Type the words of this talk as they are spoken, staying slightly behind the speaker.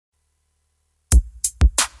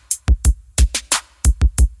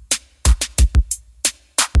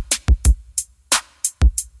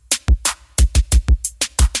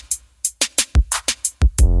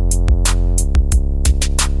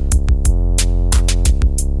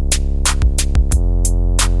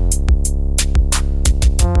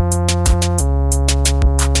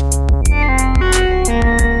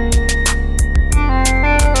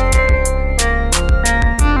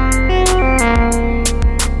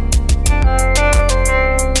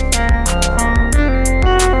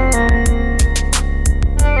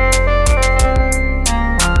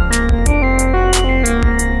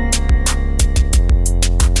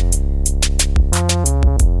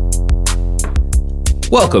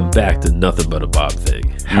Welcome back to Nothing But a Bob Thing.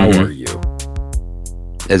 How are you?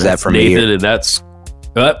 Is that from Nathan? me? And that's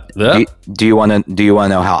Do you want to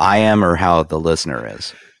know how I am or how the listener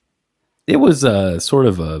is? It was sort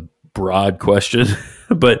of a broad question,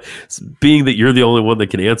 but being that you're the only one that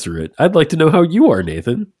can answer it, I'd like to know how you are,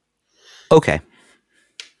 Nathan. Okay.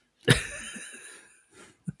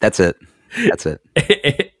 That's it.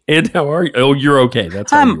 And how are you? Oh, you're okay.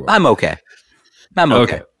 That's how you are. I'm okay. I'm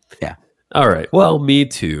okay. Yeah. All right. Well, me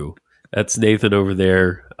too. That's Nathan over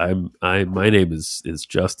there. My name is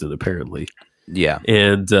Justin, apparently. Yeah.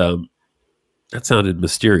 And that sounded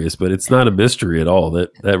mysterious, but it's not a mystery at all.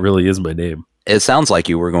 That really is my name. It sounds like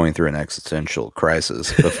you were going through an existential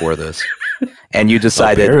crisis before this. And you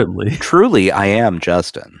decided, apparently, truly, I am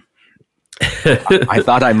Justin. I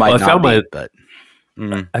thought I might not be, but...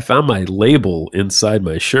 I found my label inside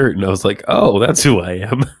my shirt, and I was like, oh, that's who I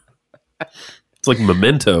am. It's like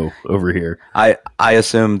Memento over here. I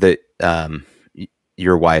assume that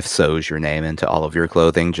your wife sews your name into all of your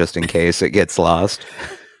clothing just in case it gets lost.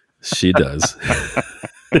 She does.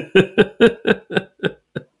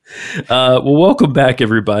 Well, welcome back,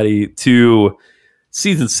 everybody, to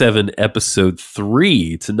Season 7, Episode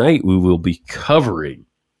 3. Tonight, we will be covering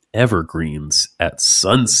Evergreens at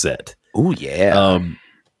Sunset. Oh, yeah.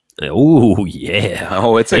 Oh, yeah.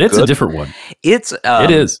 Oh, it's a different one. It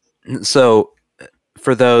is. So,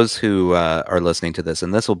 for those who are listening to this,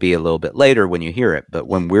 and this will be a little bit later when you hear it, but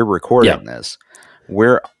when we're recording this,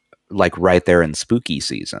 we're like right there in spooky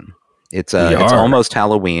season. It's almost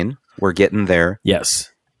Halloween. We're getting there.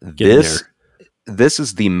 Yes. This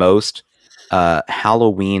is the most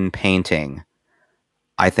Halloween painting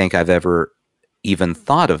I think I've ever even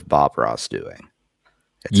thought of Bob Ross doing.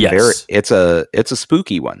 It's a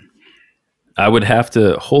spooky one. I would have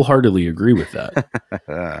to wholeheartedly agree with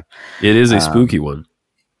that. It is a spooky one.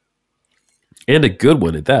 And a good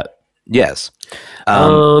one at that. Yes.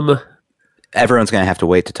 Everyone's going to have to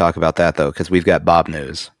wait to talk about that, though, because we've got Bob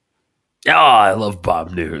news. Oh, I love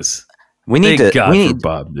Bob news. Thank God for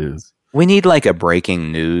Bob news. We need like a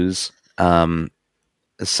breaking news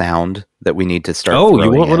sound that we need to start throwing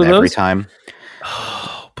you want one of those? Every time.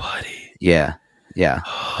 Oh, buddy. Yeah.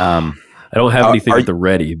 I don't have anything at the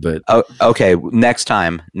ready, but okay. Next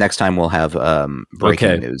time we'll have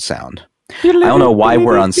breaking news sound. I don't know why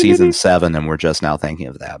we're on season 7 and we're just now thinking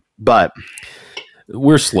of that, but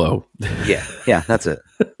we're slow. Yeah, that's it.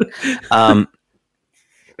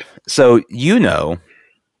 So you know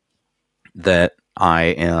that I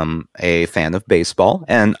am a fan of baseball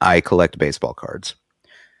and I collect baseball cards.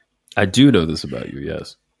 I do know this about you,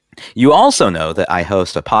 yes. You also know that I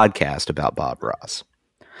host a podcast about Bob Ross.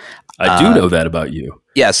 I do know that about you.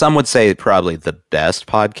 Yeah, some would say probably the best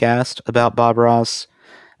podcast about Bob Ross.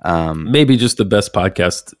 Maybe just the best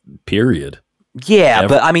podcast, period. Yeah, ever.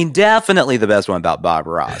 But I mean, definitely the best one about Bob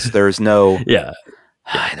Ross. There's no,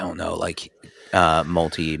 I don't know, like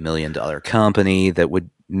multi-million-dollar company that would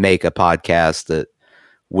make a podcast that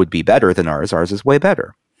would be better than ours. Ours is way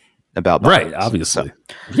better about Bob Ross. Obviously. So,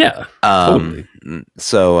 yeah, totally.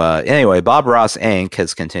 So anyway, Bob Ross Inc.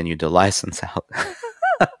 has continued to license out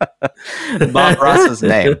Bob Ross's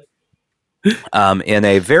name in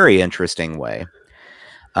a very interesting way.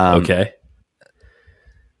 Okay.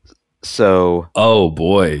 So. Oh,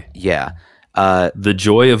 boy. Yeah. The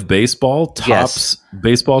Joy of Baseball, Topps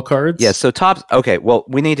baseball cards? Yeah, so Topps. Okay, well,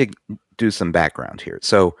 we need to do some background here.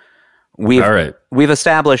 So we've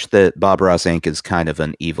established that Bob Ross Inc. is kind of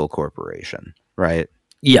an evil corporation, right?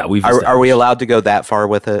 Yeah, Are we allowed to go that far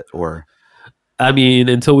with it, or? I mean,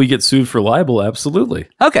 until we get sued for libel, absolutely.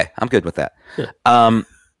 Okay, I'm good with that. Yeah.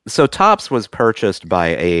 So Topps was purchased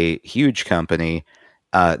by a huge company.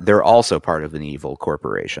 They're also part of an evil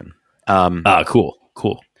corporation. Cool.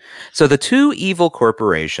 So the two evil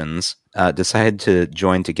corporations decided to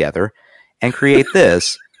join together and create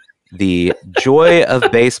this, the Joy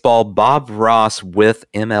of Baseball Bob Ross with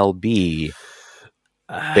MLB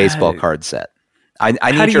baseball card set.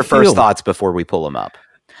 I need your first thoughts before we pull them up.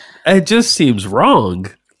 It just seems wrong.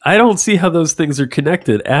 I don't see how those things are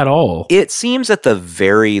connected at all. It seems at the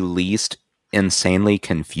very least insanely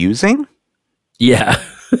confusing. Yeah.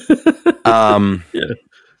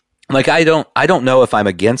 Like I don't know if I'm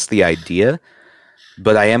against the idea,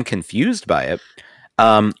 but I am confused by it.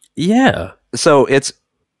 Yeah. So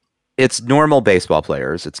it's normal baseball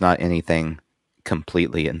players. It's not anything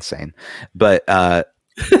completely insane, but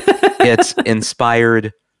it's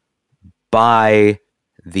inspired by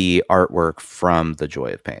the artwork from The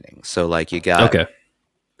Joy of Painting. So like you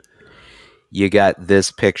got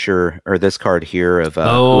this picture or this card here of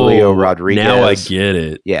Julio Rodriguez. Now I get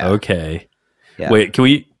it. Yeah. Okay. Yeah. Wait, can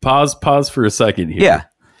we pause for a second here?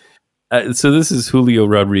 Yeah. So this is Julio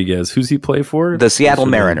Rodriguez. Who's he play for? The Seattle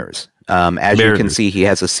What's her name? Mariners. As you can Mariners. see, he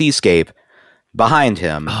has a seascape behind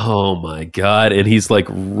him. Oh my god! And he's like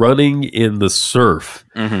running in the surf.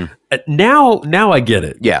 Mhm. Now I get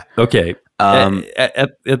it. Yeah. Okay. At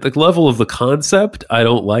the level of the concept, I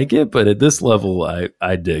don't like it, but at this level,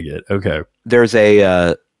 I dig it. Okay. There's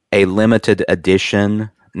a limited edition,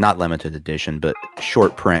 not limited edition, but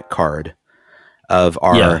short print card of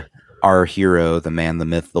our hero, the man, the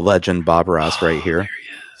myth, the legend, Bob Ross, right here. There he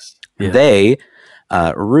is. Yeah. They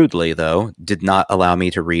rudely, though, did not allow me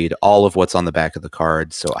to read all of what's on the back of the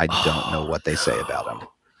card, so I don't know what they say about him.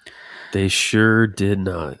 They sure did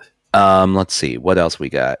not. Let's see what else we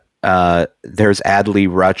got. There's Adley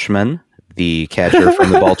Rutschman, the catcher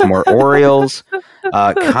from the Baltimore Orioles.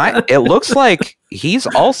 It looks like he's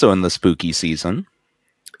also in the spooky season.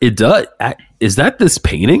 It does. Is that this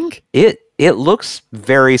painting? It looks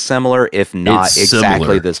very similar, if not It's exactly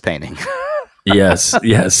similar. this painting. Yes,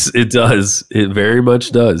 it does. It very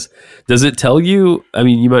much does. Does it tell you? I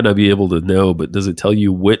mean, you might not be able to know, but does it tell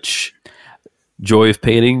you which Joy of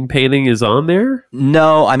painting is on there?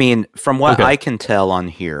 No, I mean, from what Okay. I can tell on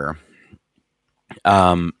here,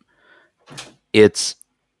 it's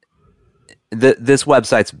this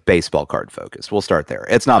website's baseball card focused. We'll start there.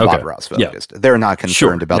 It's not Okay. Bob Ross Yeah. focused. They're not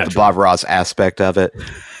concerned Sure, about the naturally. Bob Ross aspect of it.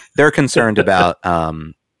 They're concerned about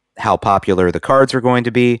how popular the cards are going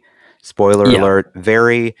to be. Spoiler Yeah.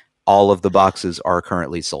 alert, all of the boxes are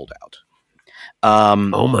currently sold out.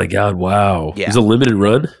 Oh my god! Wow. Yeah. It's a limited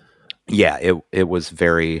run. Yeah, it was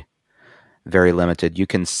very, very limited. You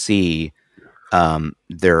can see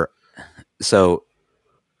there. So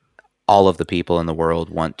all of the people in the world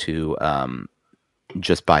want to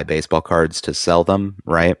just buy baseball cards to sell them,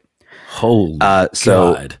 right? Holy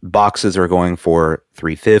So god! boxes are going for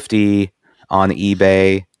 $350 on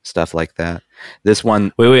eBay, stuff like that. This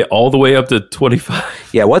one, Wait! All the way up to 25.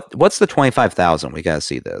 yeah. What's the 25,000? We gotta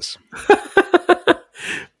see this.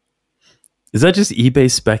 Is that just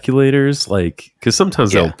eBay speculators? Like, because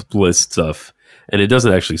sometimes Yeah. they'll list stuff and it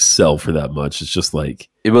doesn't actually sell for that much. It's just like,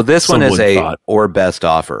 Well, this one is Someone a thought- or best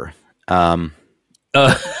offer.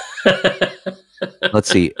 Let's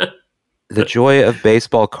see. The Joy of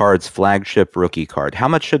Baseball Cards flagship rookie card. How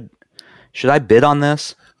much should I bid on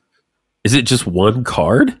this? is it just one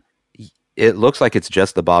card? It looks like it's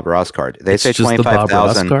just the Bob Ross card. They It's say just the Bob Ross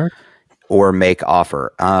 25,000 card. or make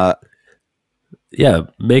offer. Yeah,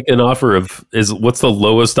 make an offer of what's the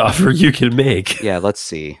lowest offer you can make? Yeah, let's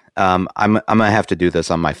see. I'm gonna have to do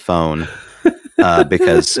this on my phone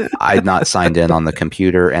because I'm not signed in on the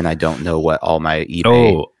computer and I don't know what all my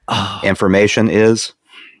eBay information is.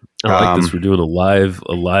 I like this. We're doing a live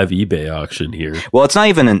eBay auction here. Well, it's not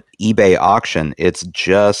even an eBay auction. It's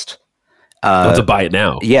just To buy it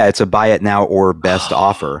now. yeah, it's a buy it now or best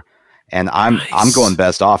offer, and I'm Nice. going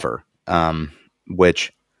best offer,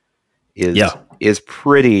 which is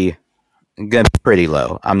pretty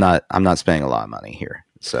low. I'm not spending a lot of money here.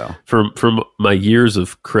 So From my years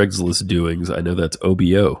of Craigslist doings, I know that's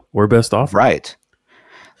OBO or best offer. right,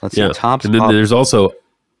 let's see. Yeah, Top and then spot- there's also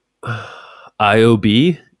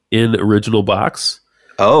IOB in original box.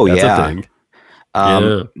 oh That's yeah. a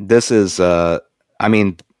thing. This is I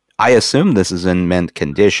mean, I assume this is in mint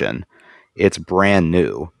condition. It's brand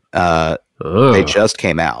new. They just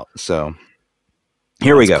came out. So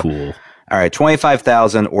here we go. That's cool. All right,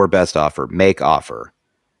 25,000 or best offer. Make offer.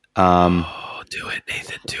 Oh, do it,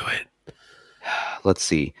 Nathan. Do it. Let's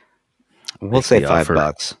see. We'll Make say the $5.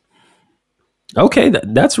 offer. Okay,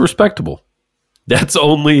 that's respectable. That's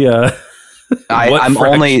only I'm fraction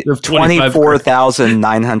only of 25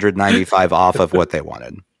 $24,995 off of what they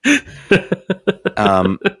wanted.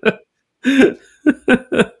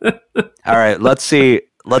 All right, let's see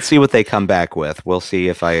what they come back with. We'll see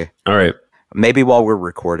if All right. maybe while we're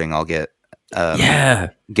recording I'll get Yeah,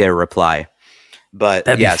 get a reply. But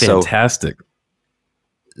that'd yeah, be fantastic.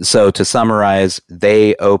 so to summarize,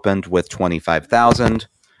 they opened with 25,000.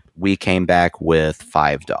 We came back with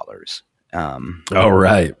 $5. All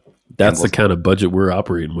right. That's we'll- the kind of budget we're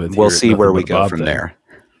operating with. We'll here at see Nothing where But we a go Bob from thing. there.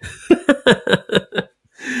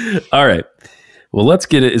 All right. Well, let's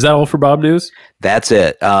get it. Is that all for Bob News? That's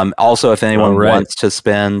it. Also, if anyone All right. wants to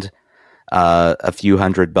spend a few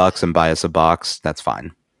 $100 and buy us a box, that's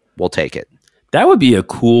fine. We'll take it. That would be a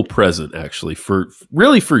cool present, actually, for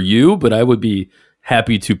you. But I would be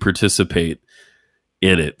happy to participate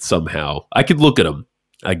in it somehow. I could look at them,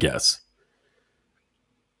 I guess.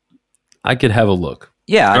 I could have a look.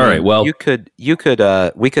 Yeah. All right, well- we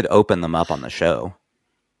could open them up on the show.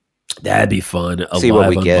 That'd be fun. A See what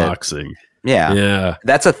live we get. unboxing. Yeah. Yeah.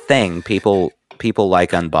 That's a thing. People people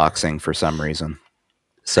like unboxing for some reason. I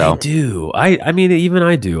So do. I mean, even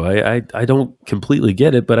I do. I don't completely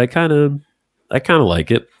get it, but I kind of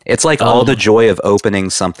like it. it's like all the joy of opening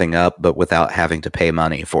something up, but without having to pay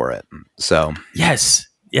money for it. So Yes,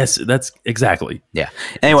 that's exactly. yeah.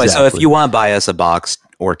 Anyway, so if you want to buy us a box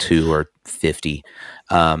or 2 or 50,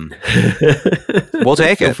 we'll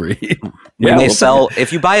take Feel it. free. We may sell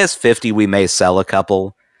if you buy us 50, we may sell a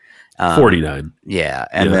couple. 49. Yeah,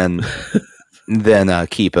 and then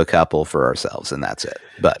keep a couple for ourselves, and that's it.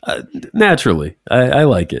 But naturally, I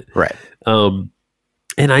like it. right.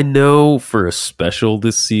 And I know for a special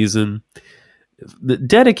this season, the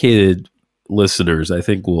dedicated listeners, I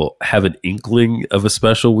think, will have an inkling of a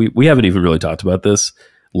special. We haven't even really talked about this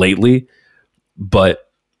lately,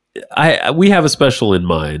 but we have a special in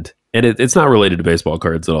mind, and it's not related to baseball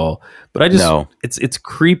cards at all. But I just it's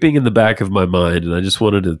creeping in the back of my mind, and I just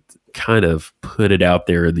wanted to kind of put it out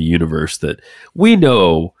there in the universe that we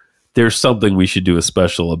know there's something we should do a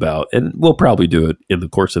special about, and we'll probably do it in the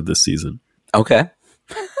course of this season. Okay.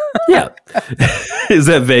 Yeah. Is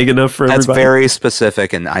that vague enough for everybody? That's very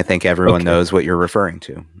specific, and I think everyone knows what you're referring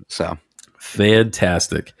to. So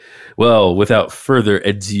fantastic. Well, without further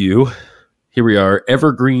ado, here we are,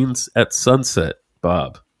 Evergreens at Sunset.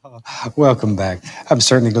 Bob. Welcome back. I'm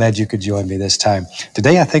certainly glad you could join me this time.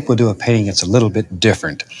 Today, I think we'll do a painting that's a little bit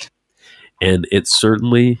different. And it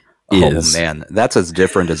certainly is. Oh, man. That's as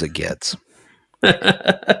different as it gets.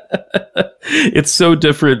 It's so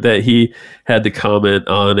different that he had to comment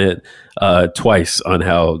on it twice on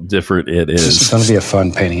how different it is. This is going to be a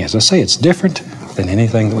fun painting. As I say, it's different than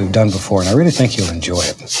anything that we've done before, and I really think you'll enjoy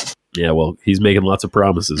it. Yeah, well, he's making lots of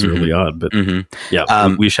promises early on, but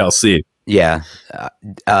we shall see. Yeah.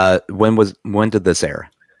 When did this air?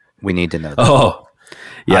 We need to know that. Oh,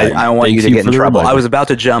 yeah. I don't want you to get in trouble. I was about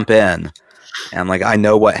to jump in, and I'm like, I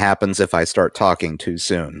know what happens if I start talking too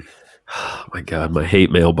soon. Oh my God, my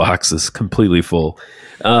hate mailbox is completely full.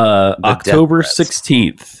 October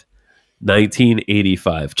 16th,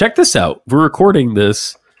 1985. Check this out. We're recording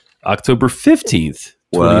this October 15th,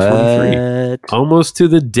 2023. What? Almost to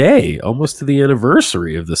the day, almost to the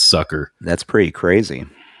anniversary of this sucker. That's pretty crazy.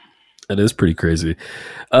 That is pretty crazy.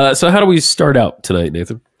 So how do we start out tonight,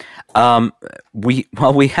 Nathan?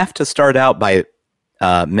 We have to start out by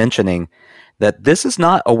mentioning that this is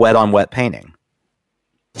not a wet on wet painting.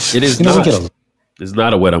 It is not. It's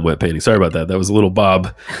not a wet on wet painting. Sorry about that. That was a little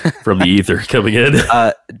Bob from the ether coming in.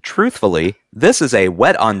 Truthfully, this is a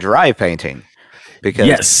wet on dry painting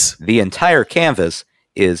because the entire canvas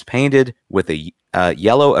is painted with a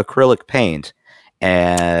yellow acrylic paint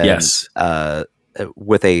and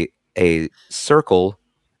with a circle,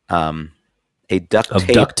 a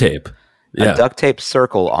duct tape, a duct tape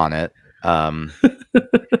circle on it.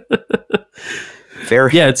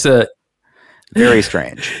 It's very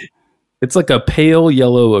strange. It's like a pale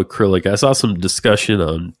yellow acrylic. I saw some discussion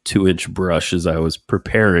on 2-inch brush as I was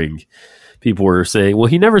preparing. People were saying, well,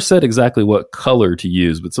 he never said exactly what color to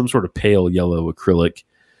use, but some sort of pale yellow acrylic,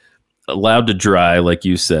 allowed to dry, like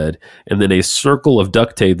you said, and then a circle of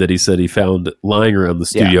duct tape that he said he found lying around the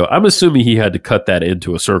studio. I'm assuming he had to cut that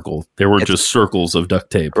into a circle. There weren't just circles of duct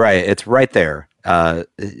tape. Right. It's right there. All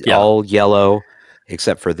yellow,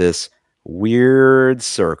 except for this weird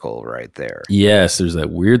circle right there. Yes, there's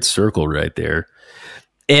that weird circle right there.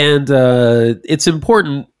 And it's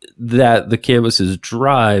important that the canvas is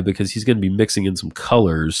dry because he's going to be mixing in some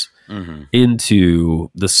colors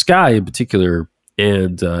into the sky in particular.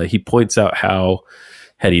 And he points out how,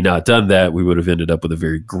 had he not done that, we would have ended up with a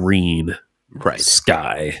very green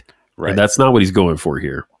sky. Right. And that's not what he's going for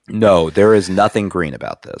here. No, there is nothing green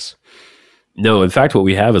about this. No, in fact, what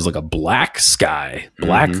we have is like a black sky,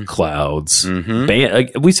 black clouds.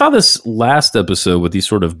 We saw this last episode with these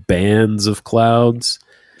sort of bands of clouds.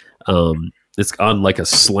 It's on like a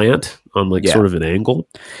slant, on like sort of an angle.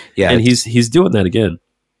 Yeah, and he's doing that again.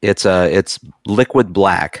 It's liquid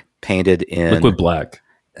black painted in liquid black,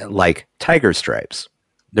 like tiger stripes.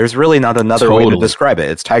 There's really not another way to describe it.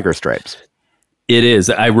 It's tiger stripes. It is.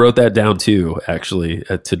 I wrote that down too, actually,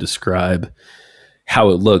 to describe how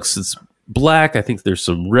it looks. It's black. I think there's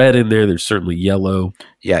some red in there. There's certainly yellow.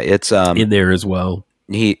 Yeah, it's in there as well.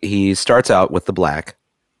 He starts out with the black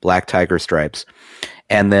tiger stripes,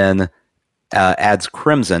 and then adds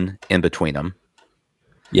crimson in between them.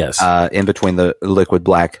 Yes, in between the liquid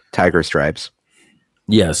black tiger stripes.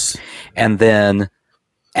 Yes, and then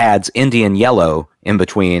adds Indian yellow in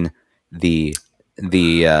between the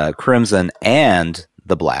crimson and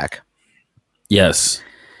the black. Yes,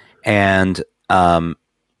 and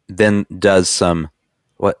then does some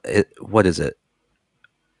what is it?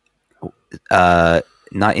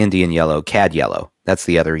 not Indian yellow, cad yellow. That's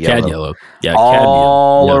the other yellow. Cad yellow. Yeah,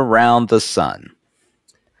 all cadmium. Yeah. around the sun.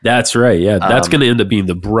 That's right. Yeah, that's going to end up being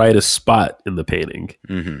the brightest spot in the painting.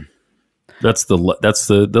 Mm-hmm. That's the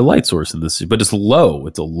light source in this, but it's low.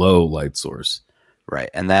 It's a low light source, Right,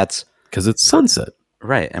 and that's because it's sunset.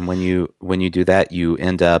 right. And when you do that, you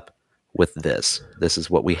end up with this. This is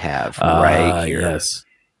what we have right here. Yes,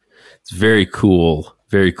 it's very cool.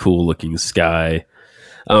 Very cool looking sky.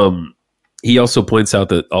 He also points out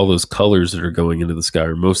that all those colors that are going into the sky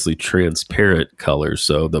are mostly transparent colors.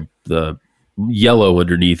 So the yellow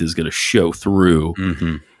underneath is going to show through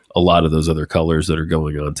a lot of those other colors that are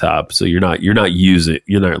going on top. So you're not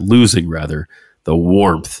losing rather the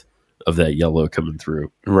warmth of that yellow coming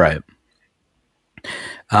through. Right.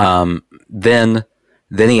 Then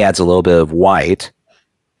he adds a little bit of white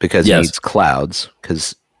because he needs clouds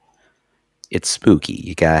because it's spooky.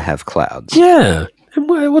 You gotta have clouds. Yeah. And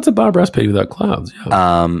what's a Bob Ross painting without clouds?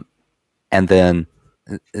 Yeah. And then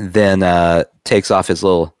takes off his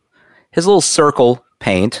little circle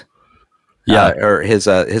paint. Yeah. Or his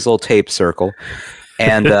little tape circle,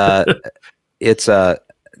 and it's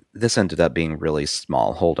this ended up being really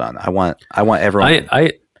small. Hold on, I want everyone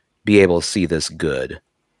to be able to see this good.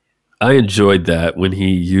 I enjoyed that when he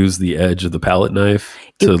used the edge of the palette knife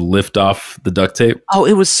to lift off the duct tape. Oh,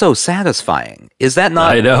 it was so satisfying. Is that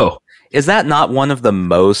not? I know. Is that not one of the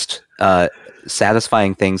most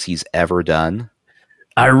satisfying things he's ever done?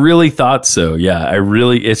 I really thought so. Yeah,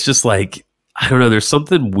 it's just like, I don't know. There's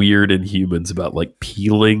something weird in humans about like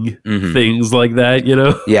peeling things like that, you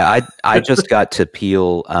know? Yeah, I just got to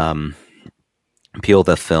peel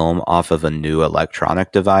the film off of a new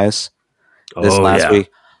electronic device this last week.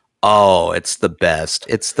 Oh, it's the best.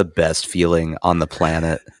 It's the best feeling on the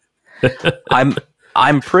planet.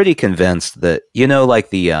 I'm pretty convinced that, you know,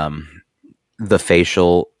 like the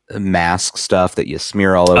facial mask stuff that you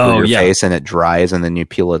smear all over your face and it dries and then you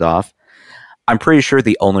peel it off. I'm pretty sure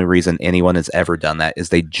the only reason anyone has ever done that is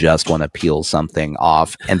they just want to peel something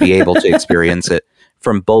off and be able to experience it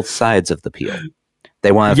from both sides of the peel.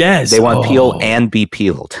 They want to peel and be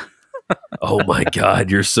peeled. Oh my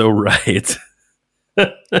God, you're so right.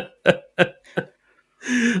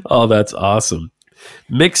 Oh, that's awesome.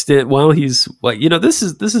 Mixed it while he's this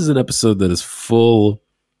is an episode that is full,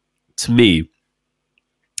 to me,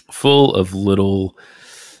 full of little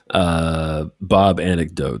Bob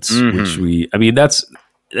anecdotes, which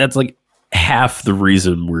that's like half the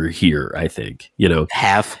reason we're here, I think.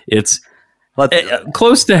 Half. It's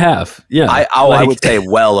close to half. Yeah. I would say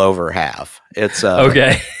well over half. It's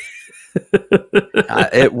okay.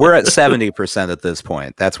 We're at 70% at this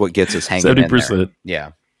point. That's what gets us hanging 70%. In there.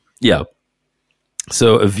 Yeah. Yeah.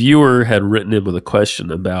 So a viewer had written in with a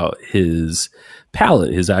question about his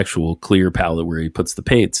palette, his actual clear palette where he puts the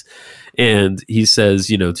paints. And he says,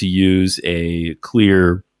 to use a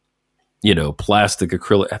clear, plastic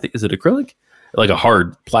acrylic. I think, is it acrylic? Like a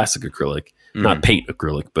hard plastic acrylic, not paint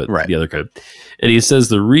acrylic, but the other kind. And he says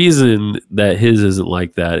the reason that his isn't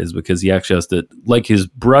like that is because he actually has to, like his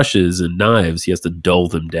brushes and knives, he has to dull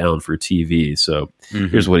them down for TV. So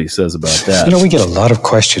here's what he says about that. We get a lot of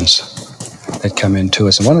questions that come into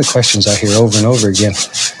us. And one of the questions I hear over and over again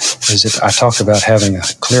is that I talk about having a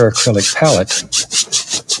clear acrylic palette,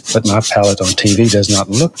 but my palette on TV does not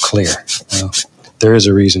look clear. There is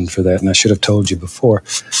a reason for that, and I should have told you before.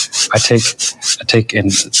 I take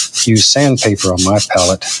and use sandpaper on my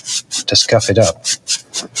palette to scuff it up.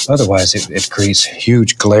 Otherwise, it creates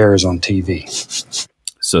huge glares on TV.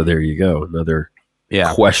 So there you go. Another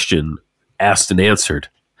question asked and answered.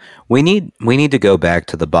 We need to go back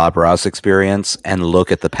to the Bob Ross experience and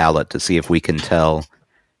look at the palette to see if we can tell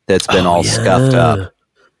that it's been scuffed up.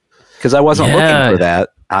 Because I wasn't looking for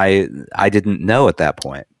that. I didn't know at that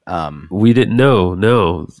point. We didn't know.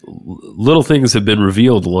 No, little things have been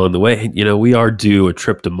revealed along the way. We are due a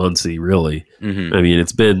trip to Muncie. Really, I mean,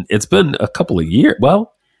 it's been a couple of years.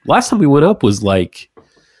 Well, last time we went up was like,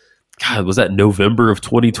 God, was that November of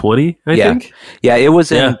 2020? I think. Yeah, it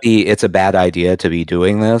was in the "it's a bad idea to be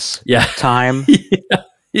doing this" time.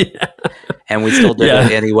 Yeah. And we still did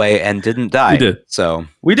it anyway and didn't die. We did. So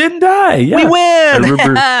we didn't die. Yeah. We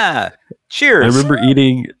win. Cheers. I remember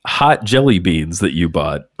eating hot jelly beans that you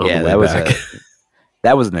bought on the way back.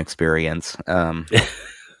 That was an experience.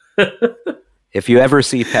 If you ever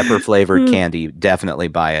see pepper flavored candy, definitely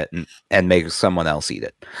buy it and make someone else eat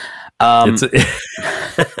it.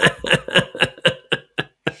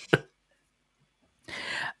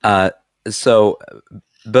 So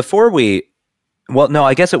before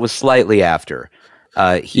I guess it was slightly after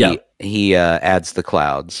he adds the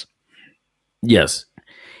clouds. Yes.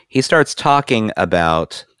 He starts talking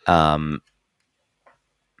about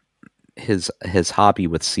his hobby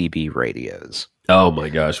with CB radios. Oh my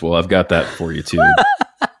gosh! Well, I've got that for you too.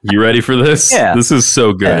 You ready for this? Yeah. This is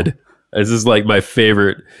so good. Yeah. This is like my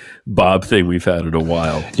favorite Bob thing we've had in a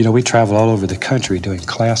while. You know, we travel all over the country doing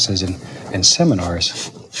classes and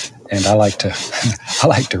seminars, and I like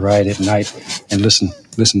to ride at night and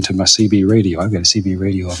listen to my CB radio. I've got a CB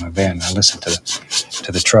radio on my van, and I listen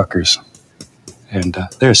to the truckers. And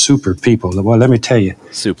they're super people. Well, let me tell you.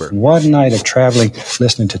 Super. One night of traveling,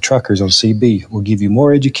 listening to truckers on CB will give you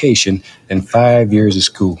more education than 5 years of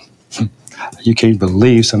school. You can't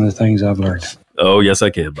believe some of the things I've learned. Oh, yes, I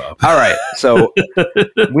can, Bob. All right. So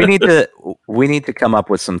we need to come up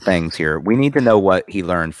with some things here. We need to know what he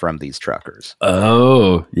learned from these truckers.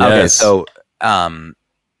 Oh, yes. Okay, so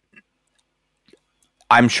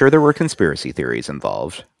I'm sure there were conspiracy theories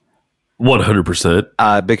involved.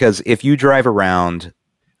 100%. Because if you drive around,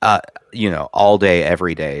 all day,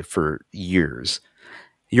 every day for years,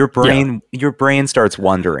 your brain starts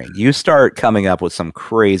wondering. You start coming up with some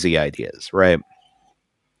crazy ideas, right?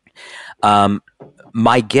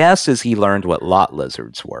 My guess is he learned what lot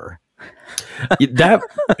lizards were. That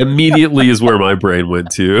immediately is where my brain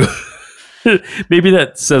went to. Maybe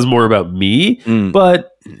that says more about me,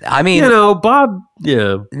 but I mean, Bob,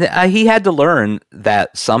 yeah, he had to learn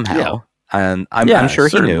that somehow. Yeah. And I'm sure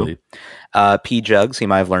certainly. he knew. Pea jugs. He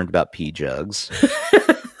might have learned about pea jugs.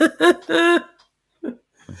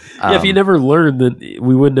 If he never learned, then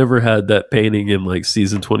we would never had that painting in like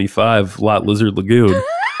season 25, Lot Lizard Lagoon.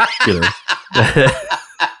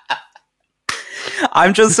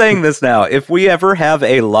 I'm just saying this now. If we ever have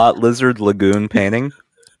a Lot Lizard Lagoon painting,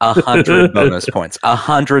 100 bonus points.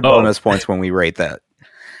 100 bonus points when we rate that.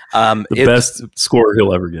 The best score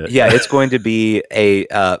he'll ever get. Yeah, it's going to be a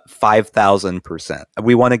 5,000%.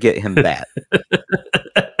 We want to get him that.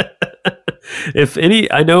 If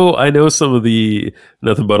any, I know some of the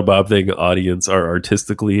Nothing But a Bob Thing audience are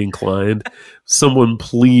artistically inclined. Someone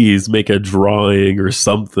please make a drawing or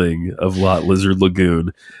something of Lot Lizard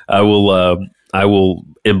Lagoon. I will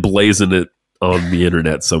emblazon it on the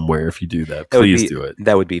internet somewhere. If you do that, please do it.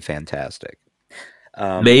 That would be fantastic.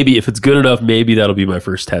 Maybe if it's good enough, maybe that'll be my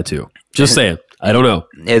first tattoo. Just saying. I don't know.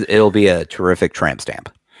 It'll be a terrific tramp stamp.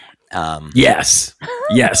 Yes.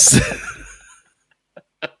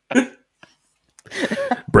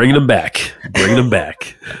 Bringing them back.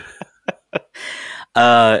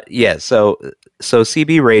 Yeah. So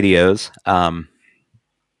CB radios.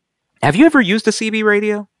 Have you ever used a CB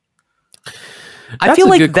radio? I feel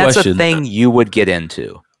like that's a thing you would get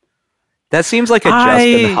into. That seems like a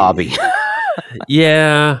Justin hobby.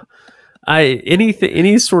 Yeah.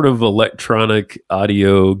 Any sort of electronic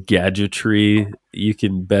audio gadgetry, you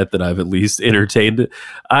can bet that I've at least entertained it.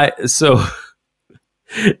 So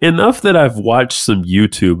enough that I've watched some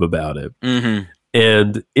YouTube about it. Mm-hmm.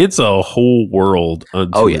 And it's a whole world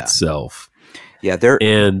unto itself. Yeah, there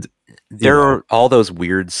are all those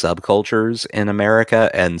weird subcultures in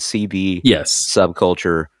America, and CB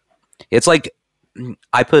subculture. It's like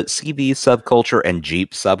I put CB subculture and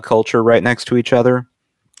Jeep subculture right next to each other.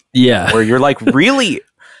 Yeah. Where you're like really,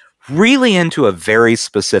 really into a very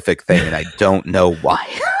specific thing, and I don't know why.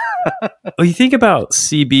 Well, you think about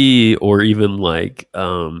CB or even like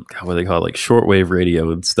what do they call it, like shortwave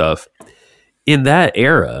radio and stuff. In that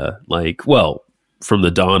era, like, well, from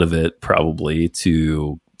the dawn of it probably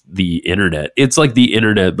to the internet, it's like the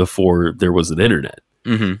internet before there was an internet.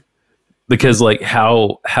 Mm-hmm. Because like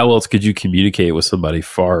how else could you communicate with somebody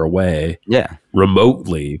far away? Yeah,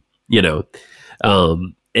 remotely,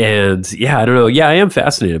 and yeah, I don't know. Yeah, I am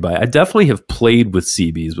fascinated by it. I definitely have played with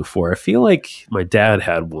CBs before. I feel like my dad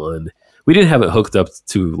had one. We didn't have it hooked up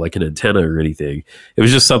to like an antenna or anything. It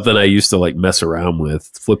was just something I used to like mess around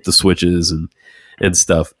with, flip the switches and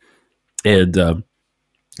stuff. And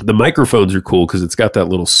the microphones are cool because it's got that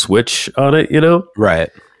little switch on it, Right.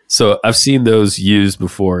 So I've seen those used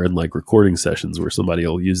before in like recording sessions where somebody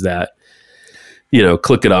will use that,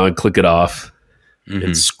 click it on, click it off,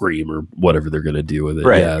 and scream or whatever they're going to do with it.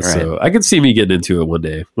 Right, yeah. Right. So I could see me getting into it one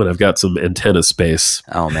day when I've got some antenna space.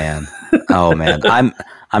 Oh man.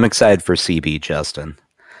 I'm excited for CB, Justin.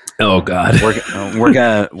 Oh God. We're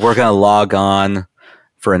gonna log on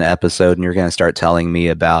for an episode, and you're gonna start telling me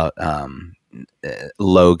about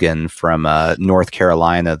Logan from North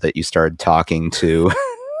Carolina that you started talking to.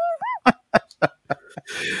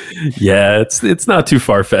 Yeah, it's not too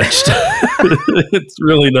far fetched. It's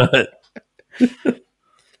really not.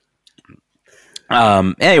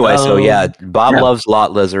 Anyway, so yeah, Bob loves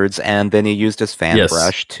lot lizards, and then he used his fan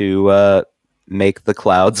brush to make the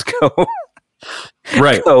clouds go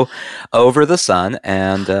over the sun,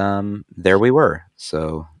 and there we were.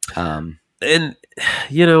 So and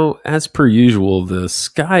as per usual, the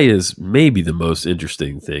sky is maybe the most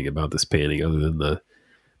interesting thing about this painting, other than the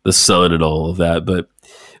sun and all of that. But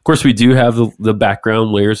of course, we do have the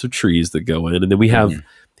background layers of trees that go in, and then we have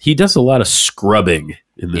he does a lot of scrubbing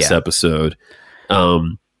in this episode,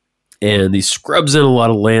 and he scrubs in a lot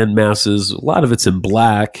of land masses. A lot of it's in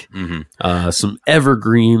black. Some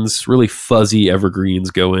evergreens, really fuzzy evergreens,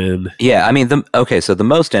 go in. Yeah, I mean, so the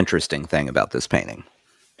most interesting thing about this painting,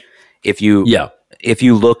 if you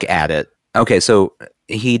look at it, okay, so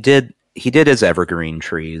he did his evergreen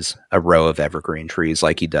trees, a row of evergreen trees,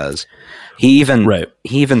 like he does. He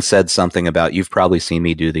even said something about, you've probably seen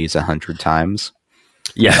me do these 100 times.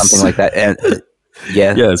 Yes, something like that. And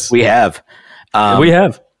yes, we have. We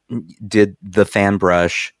have. Did the fan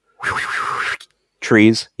brush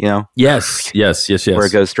trees, Yes. where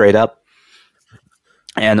it goes straight up,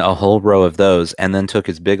 and a whole row of those, and then took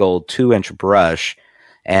his big old 2-inch brush,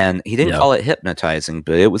 and he didn't call it hypnotizing,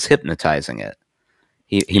 but it was hypnotizing it.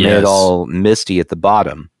 He made it all misty at the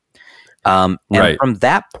bottom. And from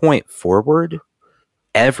that point forward,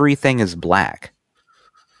 everything is black.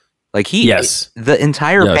 Like the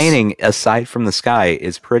entire painting, aside from the sky,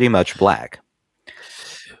 is pretty much black.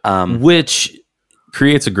 Which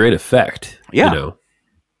creates a great effect. Yeah.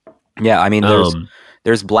 I mean,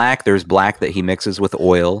 there's black that he mixes with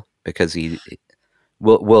oil, because I'm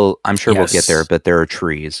sure we'll get there, but there are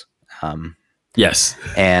trees. Yes.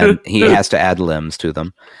 And he has to add limbs to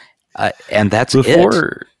them. And that's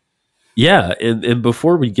it. Yeah, and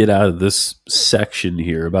before we get out of this section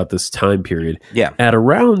here about this time period, at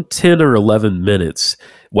around 10 or 11 minutes,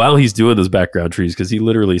 while he's doing those background trees, because he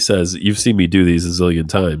literally says, you've seen me do these a zillion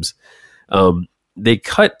times, they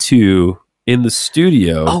cut to, in the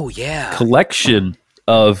studio, collection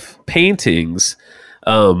of paintings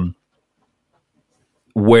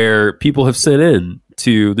where people have sent in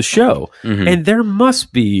to the show. And there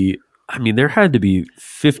must be, there had to be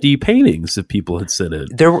 50 paintings that people had sent in.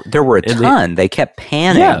 There were a ton. They kept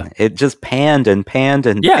panning. Yeah. It just panned and panned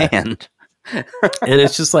and panned. And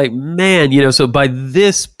it's just like, man, so by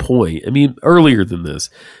this point, earlier than this,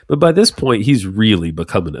 but by this point, he's really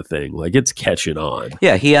becoming a thing. Like, it's catching on.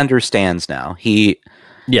 Yeah, he understands now. He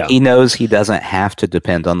knows he doesn't have to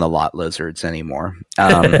depend on the lot lizards anymore.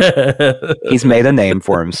 He's made a name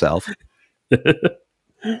for himself.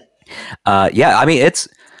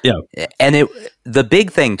 And the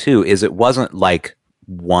big thing too is it wasn't like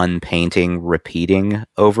one painting repeating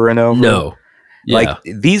over and over. No, like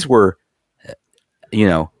these were,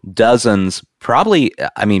 dozens, probably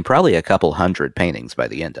a couple hundred paintings by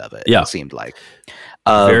the end of it. It seemed like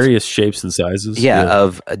various shapes and sizes.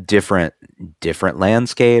 Of different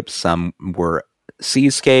landscapes. Some were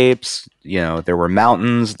seascapes. There were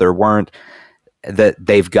mountains. There weren't. That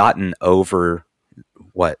they've gotten over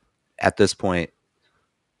what at this point.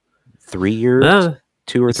 3 years,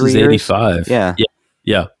 2 or 3 years. 85. Yeah.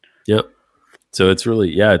 Yep. So it's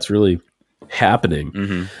really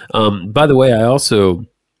happening. By the way,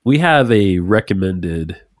 we have a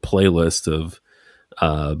recommended playlist of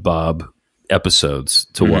Bob episodes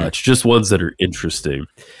to watch, just ones that are interesting.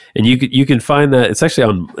 And you can find that it's actually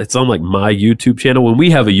on like my YouTube channel. When we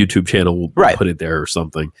have a YouTube channel, we'll put it there or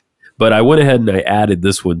something. But I went ahead and I added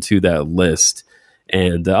this one to that list.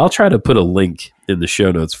 And I'll try to put a link in the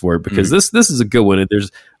show notes for it, because this is a good one. And there's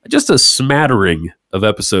just a smattering of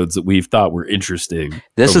episodes that we've thought were interesting.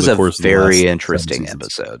 This is a very interesting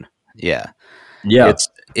episode. Yeah.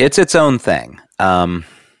 It's its own thing. It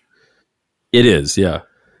is. Yeah.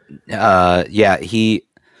 He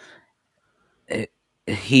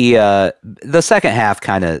the second half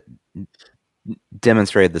kind of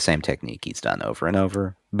demonstrated the same technique he's done over and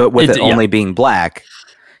over, but with it only being black.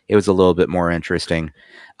 It was a little bit more interesting.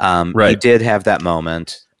 He did have that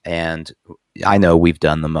moment, and I know we've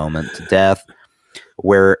done the moment to death,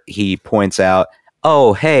 where he points out,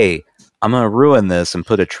 oh, hey, I'm going to ruin this and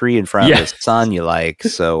put a tree in front of the sun you like,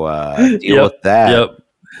 so deal with that. Yep.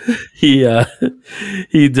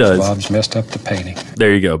 He does. Bob's messed up the painting.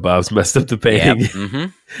 There you go. Bob's messed up the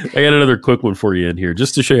painting. I got another quick one for you in here,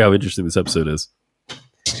 just to show you how interesting this episode is.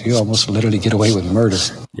 You almost literally get away with murder.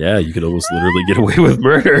 Yeah, you can almost literally get away with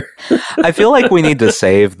murder. I feel like we need to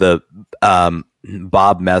save the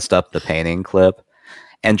Bob messed up the painting clip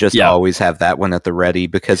and just always have that one at the ready,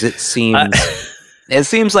 because it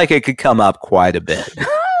seems like it could come up quite a bit.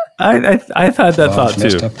 I've had that thought too.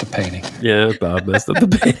 Messed up the painting. Yeah, Bob messed up the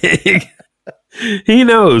painting. He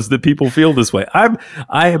knows that people feel this way.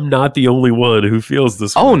 I am not the only one who feels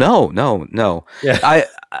this way. Oh no. Yeah.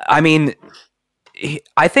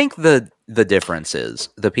 I think the difference is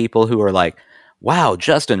the people who are like, wow,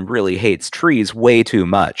 Justin really hates trees way too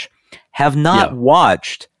much, have not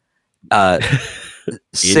watched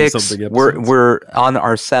 6. We're on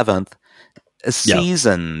our 7th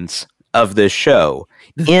seasons of this show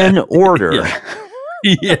in order.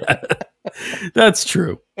 Yeah, that's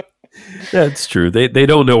true. That's true. They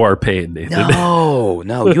don't know our pain, Nathan. No,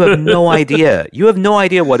 you have no idea. You have no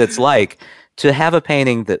idea what it's like to have a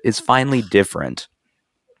painting that is finally different.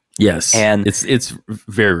 Yes, and it's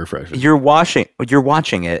very refreshing. You're watching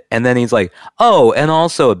it, and then he's like, "Oh, and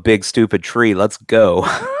also a big stupid tree. Let's go."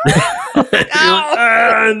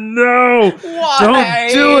 No! Why?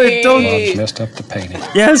 Don't do it! Don't. Bob's messed up the painting.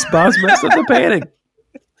 Yes, Bob's messed up the painting.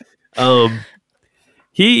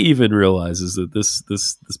 He even realizes that this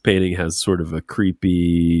painting has sort of a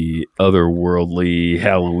creepy, otherworldly,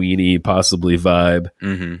 Halloweeny, possibly vibe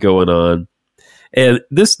going on. And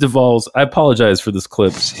this devolves. I apologize for this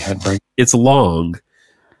clip. It's long,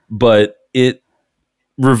 but it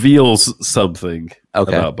reveals something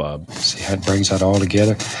about Bob. See how it brings that all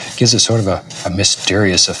together? Gives it sort of a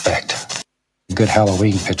mysterious effect. A good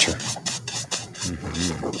Halloween picture.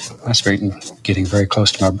 I was getting very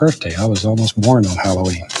close to my birthday. I was almost born on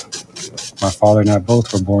Halloween. My father and I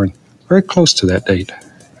both were born very close to that date.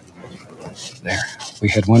 There. We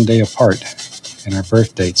had one day apart in our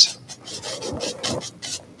birth dates.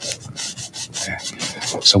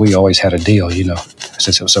 So we always had a deal, you know.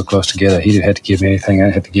 Since it was so close together, he didn't have to give me anything. I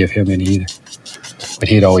didn't have to give him any either. But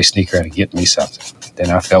he'd always sneak around and get me something. Then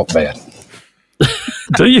I felt bad.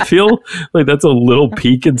 Don't you feel like that's a little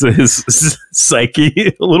peek into his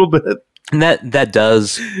psyche a little bit? And that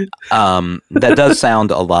does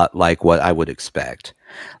sound a lot like what I would expect.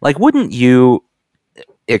 Like, wouldn't you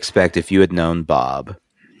expect, if you had known Bob,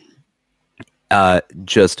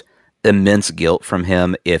 just immense guilt from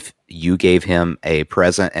him if you gave him a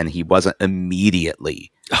present and he wasn't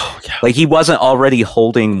immediately, like he wasn't already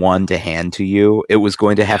holding one to hand to you? It was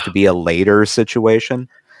going to have to be a later situation.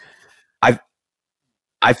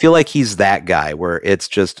 I feel like he's that guy where it's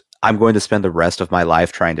just, I'm going to spend the rest of my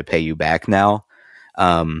life trying to pay you back now.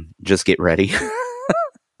 Just get ready.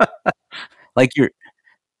 Like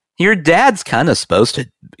your dad's kind of supposed to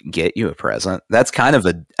get you a present. That's kind of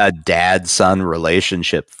a dad-son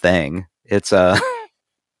relationship thing. It's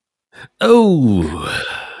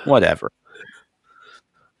whatever.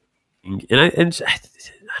 And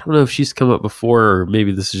I don't know if she's come up before, or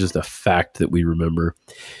maybe this is just a fact that we remember.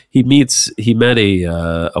 He met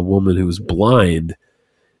a woman who was blind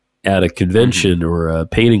at a convention or a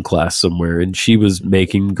painting class somewhere, and she was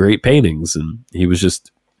making great paintings, and he was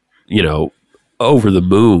just, over the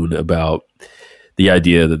moon about the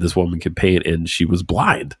idea that this woman could paint, and she was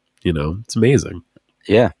blind. It's amazing.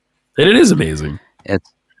 Yeah, and it is amazing.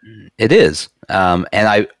 It is. And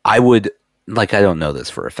I would, like, I don't know this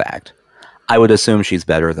for a fact. I would assume she's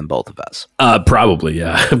better than both of us. Probably,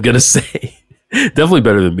 yeah. I'm gonna say definitely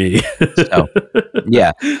better than me. So,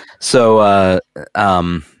 yeah. So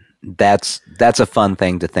that's a fun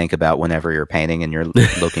thing to think about whenever you're painting and you're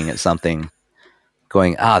looking at something,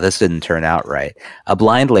 going, this didn't turn out right. A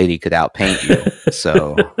blind lady could outpaint you.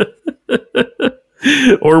 So,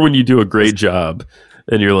 or when you do a great job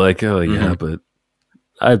and you're like, oh yeah, but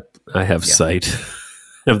I have sight.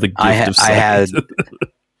 I have the gift of sight.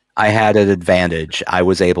 I had an advantage. I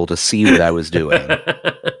was able to see what I was doing.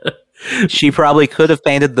 She probably could have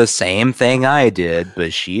painted the same thing I did,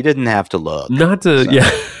 but she didn't have to look. Not to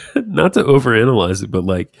overanalyze it, but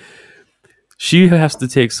like, she has to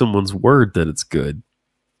take someone's word that it's good.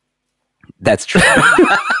 That's true.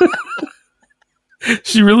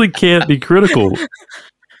 She really can't be critical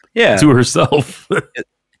to herself.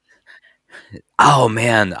 Oh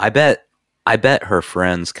man, I bet her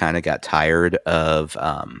friends kind of got tired of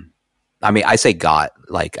I say got,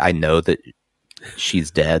 like, I know that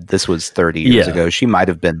she's dead. This was 30 years ago. She might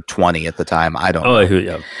have been 20 at the time. I don't know.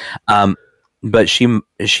 Yeah. But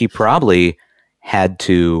she probably had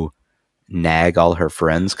to nag all her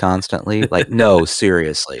friends constantly. Like, no,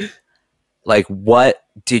 seriously. Like, what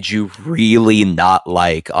did you really not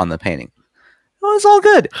like on the painting? It was all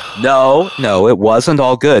good. No, it wasn't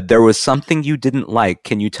all good. There was something you didn't like.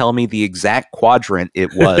 Can you tell me the exact quadrant it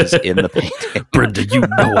was in the painting? Brenda, you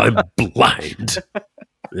know I'm blind.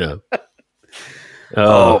 Yeah.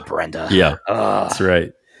 Brenda. Yeah, that's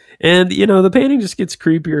right. And, the painting just gets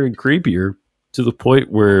creepier and creepier to the point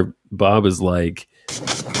where Bob is like,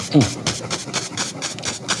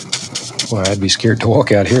 Well, I'd be scared to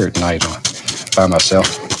walk out here at night by myself.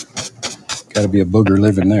 Got to be a booger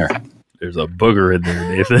living there. There's a booger in there,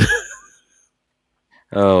 Nathan.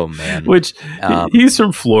 Oh man! Which he's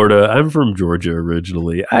from Florida. I'm from Georgia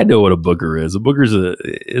originally. I know what a booger is. A booger's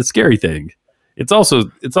a scary thing. It's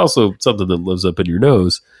also something that lives up in your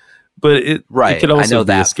nose. but it Right. could I also know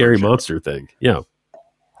be a that scary version. monster thing. Yeah.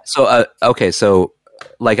 So, okay. So,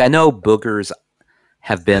 like, I know boogers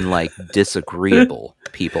have been like disagreeable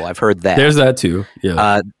people. I've heard that. There's that too.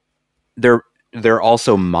 Yeah. They're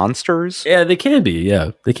also monsters. Yeah, they can be.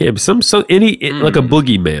 Yeah, they can be. Like a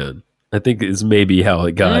boogeyman. I think is maybe how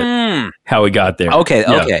it got there. Okay.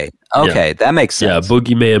 Yeah. Okay. Yeah. Okay. That makes sense. Yeah,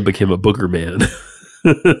 boogeyman became a booger man.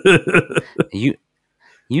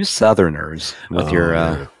 You Southerners with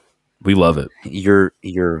yeah. We love it.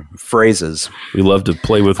 your phrases. We love to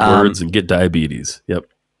play with words and get diabetes. Yep.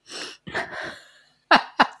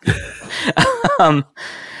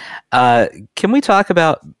 Can we talk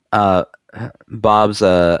about Bob's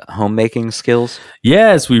homemaking skills?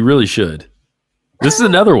 Yes, we really should. This is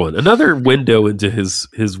another one, another window into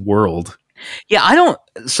his world. Yeah, I don't.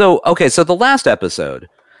 So okay, so the last episode,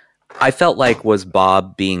 I felt like was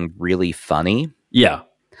Bob being really funny. Yeah.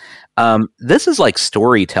 This is like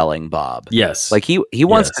storytelling Bob. Yes. Like he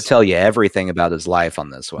wants to tell you everything about his life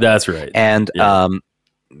on this one. That's right. And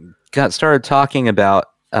got started talking about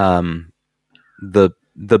the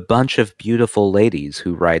bunch of beautiful ladies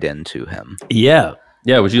who write into him. Yeah.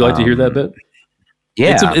 Yeah. Would you like to hear that bit?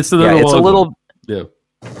 Yeah. It's a little. One. Yeah.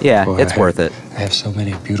 Yeah, Boy, it's worth it. I have so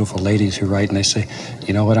many beautiful ladies who write and they say,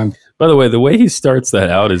 you know what, By the way, the way he starts that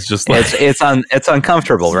out is just like it's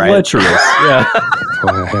uncomfortable, right? Lecherous. Yeah.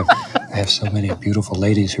 Boy, I have so many beautiful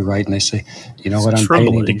ladies who write and they say, you know what, I'm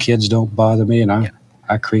trembling. painting, the kids don't bother me, and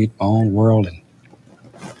I create my own world, and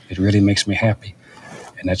it really makes me happy.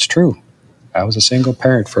 And that's true. I was a single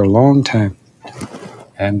parent for a long time,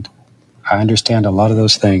 and I understand a lot of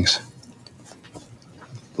those things.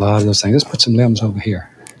 Let's put some limbs over here.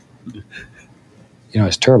 You know,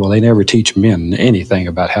 it's terrible. They never teach men anything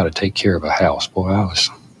about how to take care of a house. Boy,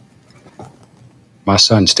 my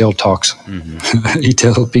son still talks. Mm-hmm. He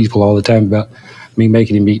tells people all the time about me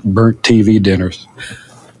making him eat burnt TV dinners.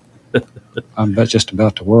 I'm just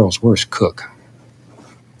about the world's worst cook.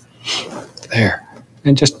 There.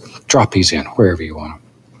 And just drop these in wherever you want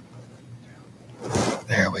them.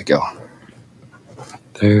 There we go.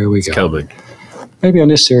 It's coming. Maybe on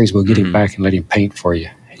this series we'll get him back and let him paint for you.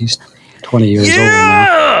 He's 20 years old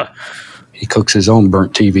now. He cooks his own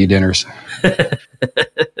burnt TV dinners.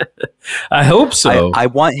 I hope so. I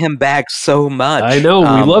want him back so much. I know.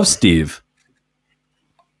 We love Steve.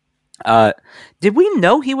 Did we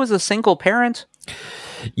know he was a single parent?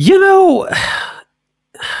 You know,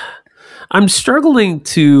 I'm struggling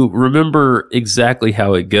to remember exactly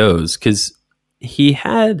how it goes because he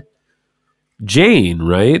had Jane,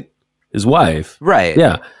 right? His wife. Right.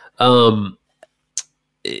 Yeah.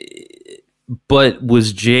 But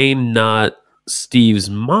was Jane not Steve's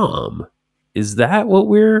mom? Is that what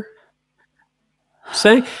we're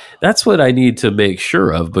saying? That's what I need to make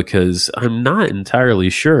sure of because I'm not entirely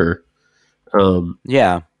sure.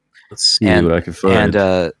 Yeah. Let's see what I can find.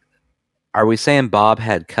 And are we saying Bob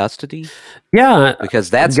had custody? Yeah. Because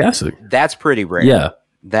that's pretty rare. Yeah.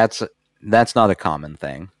 That's not a common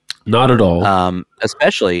thing. Not at all.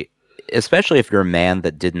 Especially if you're a man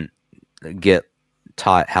that didn't get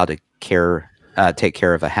taught how to take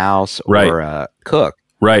care of a house or cook.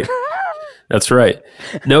 Right. That's right.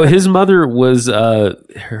 No, his mother was,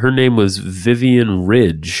 her name was Vivian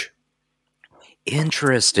Ridge.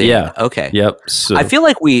 Interesting. Yeah. Okay. Yep. So, I feel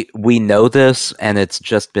like we know this and it's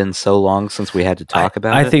just been so long since we had to talk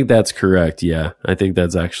about it. I think that's correct. Yeah. I think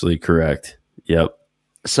that's actually correct. Yep.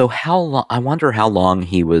 So how long, I wonder how long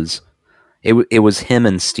he was, it was him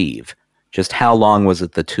and Steve. Just how long was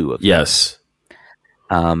it the two of them? Yes.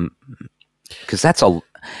 Because that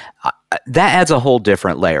adds a whole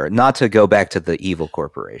different layer. Not to go back to the evil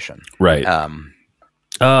corporation, right?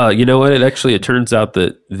 You know what? It turns out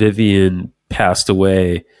that Vivian passed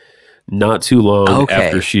away not too long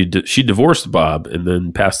after she divorced Bob, and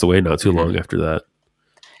then passed away not too long after that.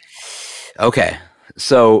 Okay,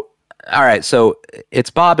 so all right, so it's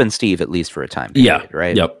Bob and Steve at least for a time period,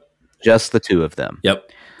 right? Yep. Just the two of them. Yep.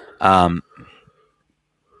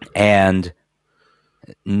 And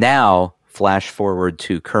now flash forward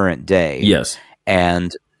to current day. Yes.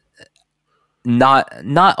 And not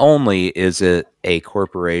only is it a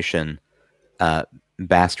corporation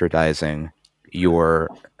bastardizing your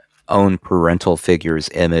own parental figure's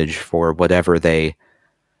image for whatever they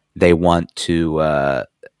want to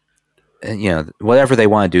whatever they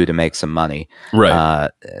want to do to make some money. Right.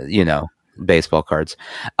 Baseball cards.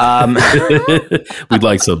 We'd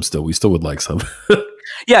like some still. We still would like some.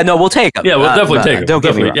 Yeah, no, we'll take them. Yeah, we'll definitely take them. Don't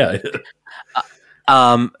get me wrong.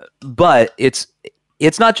 Yeah. But it's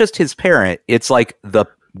not just his parent. It's like the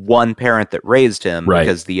one parent that raised him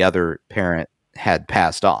because the other parent had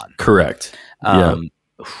passed on. Correct. Yeah.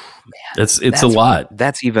 It's a lot.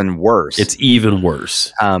 That's even worse. It's even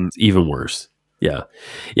worse. It's even worse. Yeah.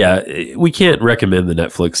 Yeah. We can't recommend the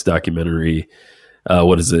Netflix documentary.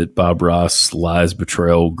 What is it? Bob Ross, Lies,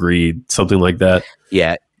 Betrayal, Greed, something like that.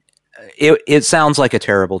 Yeah. It sounds like a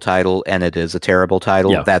terrible title, and it is a terrible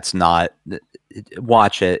title. Yeah. That's not,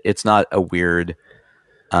 watch it. It's not a weird,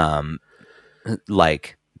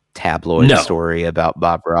 like tabloid story about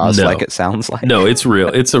Bob Ross like it sounds like. No, it's real.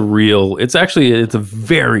 It's a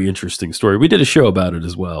very interesting story. We did a show about it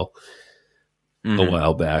as well a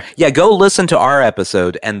while back. Yeah, go listen to our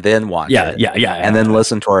episode and then watch it. Yeah. And then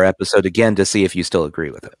listen to our episode again to see if you still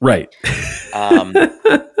agree with it. Right.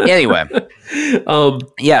 Anyway.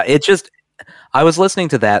 Yeah, it just, I was listening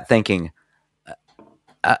to that thinking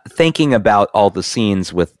about all the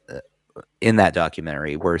scenes with in that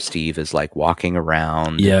documentary where Steve is like walking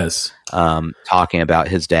around, yes, talking about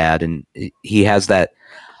his dad, and he has that.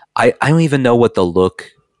 I don't even know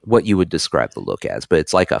what you would describe the look as, but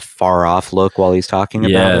it's like a far off look while he's talking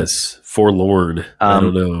about it. Yes, forlorn. I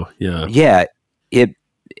don't know. Yeah.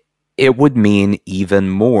 It would mean even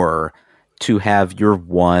more to have your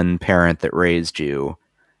one parent that raised you,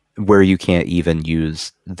 where you can't even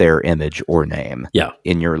use their image or name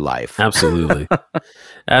in your life. Absolutely.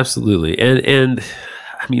 Absolutely. And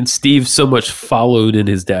I mean, Steve so much followed in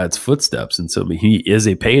his dad's footsteps. And so he is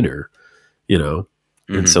a painter,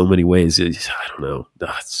 in so many ways. I don't know.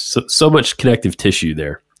 So much connective tissue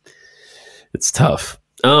there. It's tough.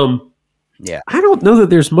 Yeah. I don't know that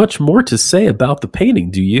there's much more to say about the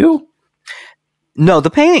painting. Do you? No, the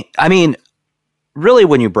painting, I mean, really,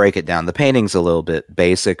 when you break it down, the painting's a little bit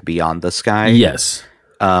basic beyond the sky. Yes.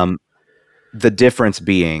 The difference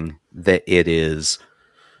being that it is,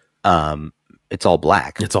 it's all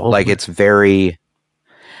black. It's all like black. It's very,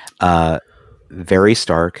 very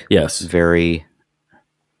stark. Yes. Very,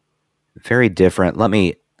 very different.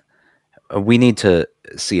 We need to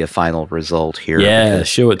see a final result here. Yeah.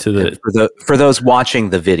 Show it to for those watching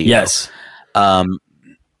the video. Yes.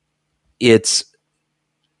 It's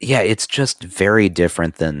just very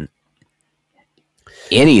different than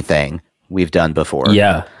anything we've done before.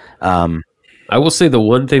 Yeah. I will say the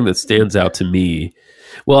one thing that stands out to me,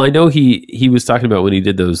 well, I know he was talking about when he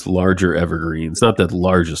did those larger evergreens, not the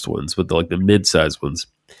largest ones, but the mid-sized ones,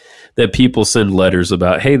 that people send letters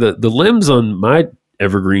about, hey, the limbs on my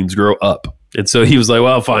evergreens grow up. And so he was like,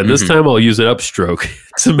 well, fine, this time I'll use an upstroke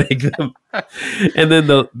to make them. And then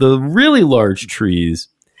the really large trees,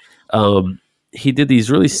 he did these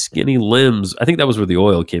really skinny limbs. I think that was where the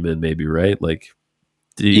oil came in, maybe, right? Like,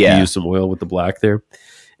 did you use some oil with the black there?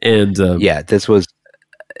 And this was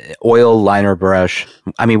oil liner brush.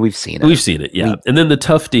 I mean, we've seen it. Yeah. And then the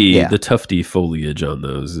tufty foliage on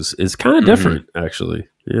those is kind of different, actually.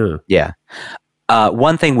 Yeah. Yeah.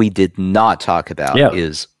 One thing we did not talk about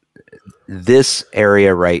is this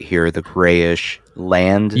area right here, the grayish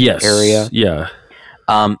land area. Yeah.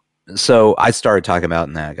 So I started talking about,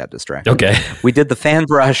 and then I got distracted. Okay. We did the fan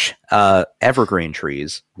brush evergreen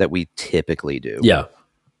trees that we typically do. Yeah.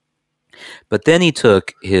 But then he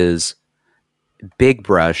took his big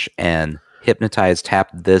brush and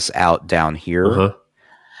tapped this out down here,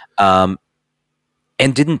 and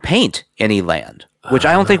didn't paint any land, which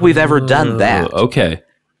I don't think we've ever done that. Okay.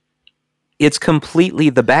 It's completely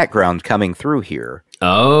the background coming through here.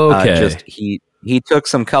 Okay. He took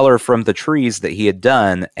some color from the trees that he had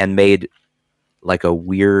done and made like a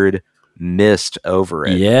weird mist over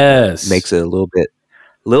it. Yes. Makes it a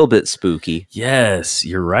little bit spooky. Yes,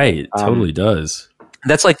 you're right. It totally does.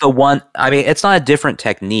 That's like the one, I mean, it's not a different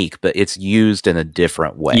technique, but it's used in a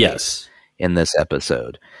different way. Yes. In this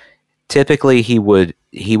episode. Typically he would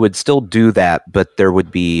still do that, but there would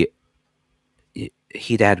be,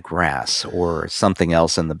 he'd add grass or something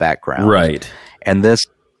else in the background. Right. And this,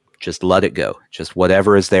 just let it go. Just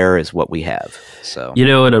whatever is there is what we have. So,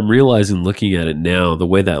 and I'm realizing looking at it now, the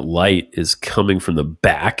way that light is coming from the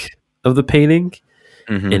back of the painting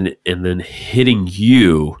and then hitting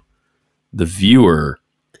you, the viewer,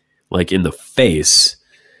 like in the face.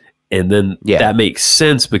 And then that makes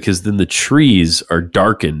sense because then the trees are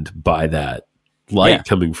darkened by that light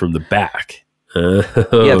coming from the back. Yeah,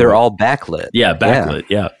 they're all backlit. Yeah, backlit.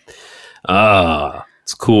 Yeah.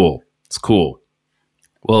 It's cool. It's cool.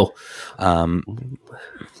 Well,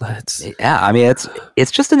 let's. Yeah, I mean,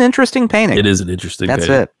 it's just an interesting painting. It is an interesting. That's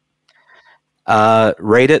painting. it.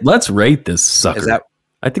 Rate it. Let's rate this sucker.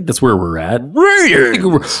 I think that's where we're at.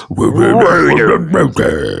 Ratings.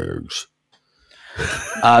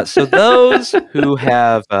 So those who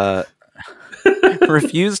have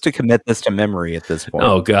refuse to commit this to memory at this point.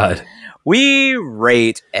 Oh, God. We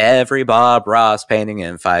rate every Bob Ross painting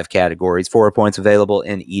in 5 categories, 4 points available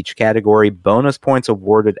in each category, bonus points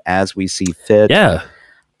awarded as we see fit. Yeah.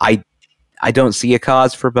 I don't see a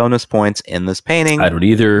cause for bonus points in this painting. I don't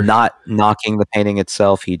either. Not knocking the painting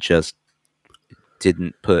itself. He just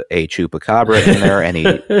didn't put a chupacabra in there, and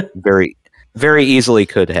he very, very easily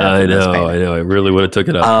could have. I know. I really would have took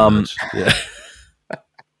it up a notch. Yeah.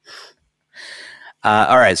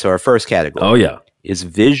 All right, so our first category. Oh, yeah. Is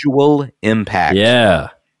visual impact. Yeah.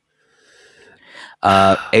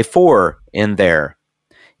 A 4 in there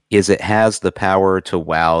is it has the power to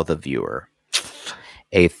wow the viewer.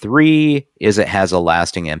 A 3 is it has a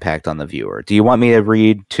lasting impact on the viewer. Do you want me to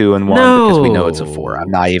read 2 and 1? No. Because we know it's a 4.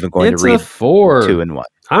 I'm not even going to read It's a 4. 2 and 1.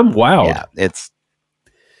 I'm wowed.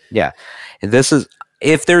 Yeah. This is,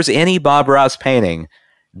 if there's any Bob Ross painting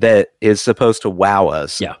that is supposed to wow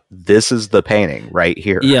us, this is the painting right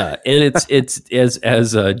here. Yeah, and it's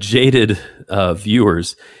as jaded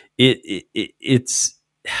viewers, it's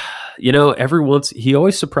he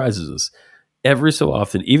always surprises us every so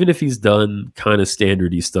often. Even if he's done kind of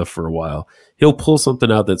standardy stuff for a while, he'll pull something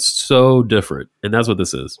out that's so different, and that's what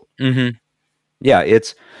this is. Mm-hmm. Yeah,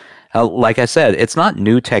 it's like I said, it's not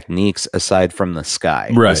new techniques aside from the sky.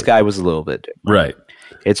 Right. The sky was a little bit different. Right.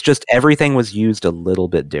 It's just everything was used a little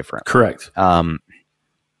bit different. Correct.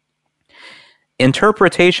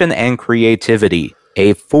 Interpretation and creativity,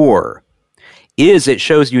 a 4, it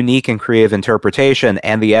shows unique and creative interpretation,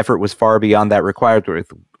 and the effort was far beyond that required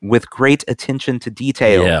with great attention to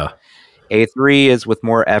detail. Yeah. A 3 is with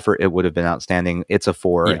more effort, it would have been outstanding. It's a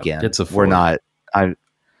 4 again. It's a 4.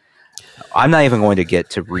 I'm not even going to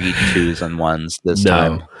get to read 2s and 1s this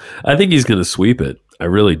time. I think he's going to sweep it. I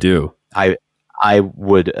really do. I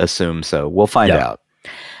would assume so. We'll find out.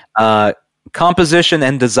 Composition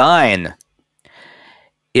and design.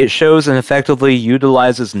 It shows and effectively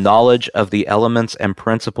utilizes knowledge of the elements and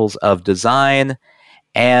principles of design,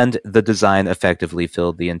 and the design effectively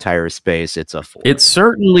filled the entire space. It's a 4. It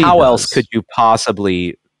certainly How does. else could you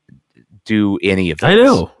possibly do any of this? I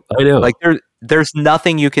know. Like there's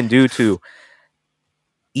nothing you can do to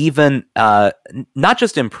even not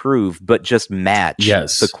just improve, but just match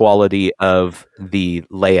the quality of the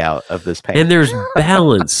layout of this painting. And there's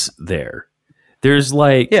balance there. There's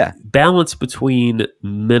balance between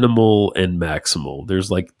minimal and maximal. There's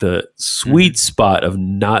like the sweet spot of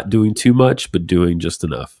not doing too much, but doing just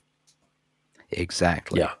enough.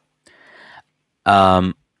 Exactly. Yeah.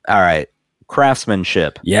 All right.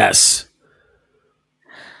 Craftsmanship. Yes.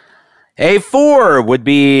 A 4 would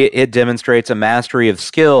be it demonstrates a mastery of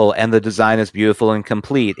skill and the design is beautiful and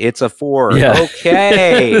complete. It's a 4. Yeah.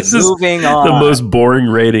 Okay, moving on. The most boring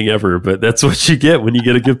rating ever, but that's what you get when you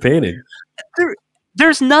get a good painting.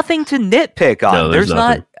 There's nothing to nitpick on. No, there's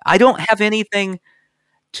nothing. Not. I don't have anything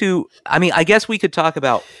to. I mean, I guess we could talk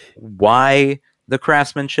about why the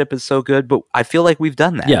craftsmanship is so good, but I feel like we've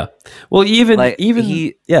done that. Yeah. Well, even the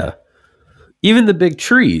big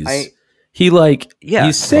trees. He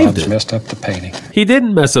saved it. Messed up the painting. He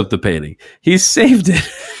didn't mess up the painting. He saved it.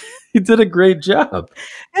 He did a great job.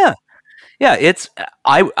 Yeah. Yeah, it's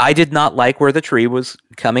I did not like where the tree was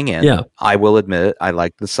coming in. Yeah. I will admit it. I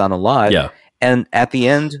like the sun a lot. Yeah. And at the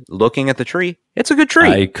end, looking at the tree, it's a good tree.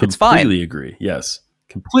 I it's fine. completely agree. Yes.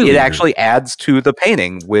 Completely. It agree. actually adds to the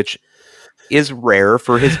painting, which is rare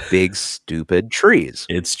for his big stupid trees.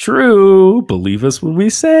 It's true. Believe us when we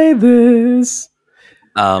say this.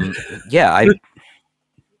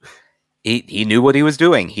 He knew what he was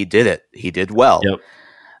doing. He did it. He did well. Yep.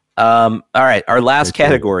 All right. Our last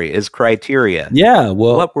category is criteria. Yeah.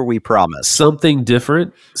 Well, what were we promised? Something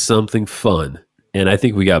different, something fun. And I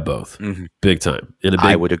think we got both big time.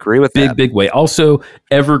 I would agree with that. Big way. Also,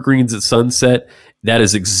 Evergreens at sunset. That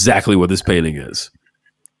is exactly what this painting is.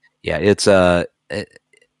 Yeah. It's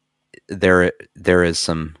there's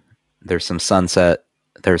some sunset.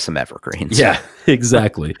 There's some evergreens. Yeah,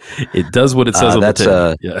 exactly. It does what it says on the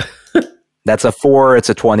tin. Yeah. That's a 4. It's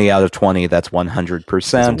a 20 out of 20. That's 100%.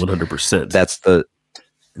 100%.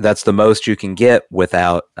 That's the most you can get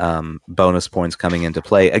without bonus points coming into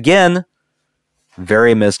play. Again,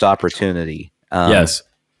 very missed opportunity. Yes.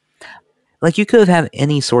 Like you could have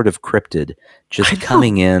any sort of cryptid just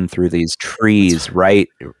coming in through these trees right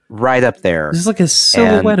up there. This is like a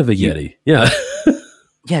silhouette of a Yeti. Yeah.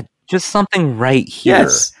 Yeah. Just something right here.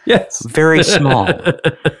 Yes. Very small.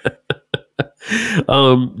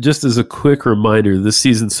 Just as a quick reminder, this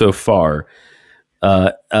season so far,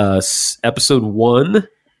 episode 1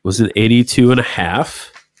 was an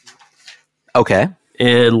 82.5. Okay.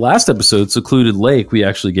 And last episode, Secluded Lake, we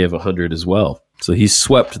actually gave 100 as well. So he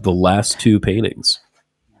swept the last two paintings.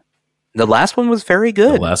 The last one was very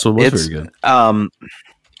good. The last one was very good.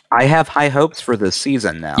 I have high hopes for this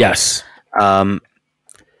season now. Yes.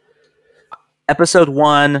 Episode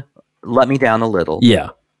 1 let me down a little. Yeah.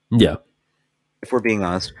 If we're being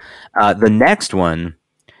honest. The next one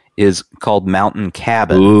is called Mountain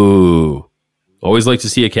Cabin. Ooh. Always like to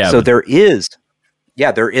see a cabin. So there is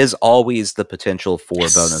always the potential for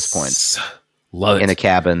bonus points. Love it. In a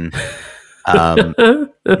cabin.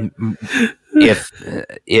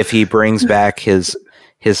 If he brings back his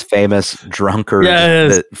famous drunkard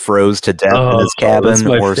that froze to death in his cabin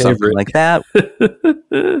or something like that,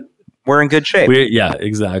 we're in good shape. Yeah,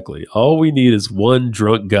 exactly. All we need is one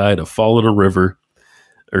drunk guy to fall in a river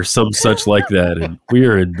or some such like that, and we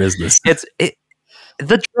are in business. The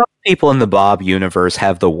drunk people in the Bob universe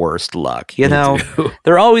have the worst luck. You know,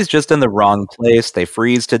 they're always just in the wrong place. They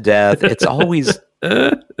freeze to death. It's always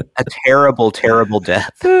a terrible, terrible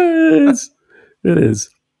death. It is.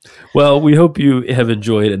 Well, we hope you have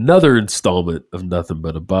enjoyed another installment of Nothing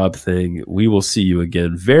But a Bob Thing. We will see you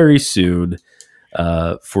again very soon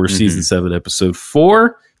for Season 7, Episode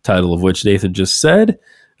 4, title of which Nathan just said.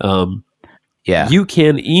 You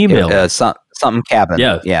can email something cabin.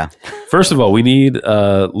 Yeah. First of all, we need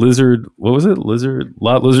lizard. What was it?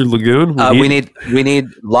 Lot Lizard Lagoon. We need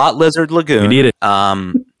Lot Lizard Lagoon. We need it.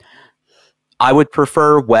 I would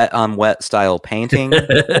prefer wet on wet style painting.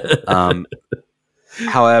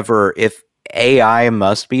 However, if AI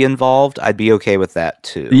must be involved, I'd be okay with that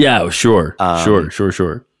too. Yeah, sure.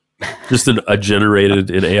 Sure. Just an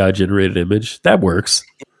AI generated image that works.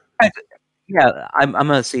 Yeah, I'm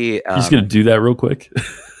gonna see. He's gonna do that real quick.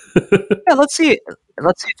 Yeah, let's see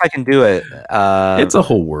if I can do it. It's a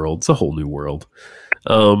whole world. It's a whole new world.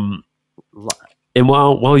 And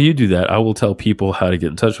while you do that, I will tell people how to get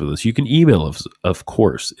in touch with us. You can email us, of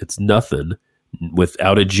course. It's nothing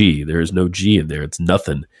without a G. There is no G in there. It's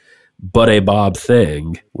nothing but a Bob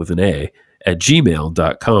thing with an A at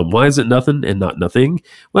gmail.com. Why is it nothing and not nothing?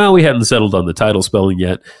 Well, we hadn't settled on the title spelling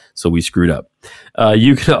yet, so we screwed up.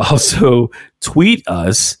 You can also tweet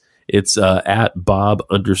us. It's at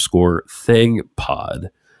Bob_thingpod.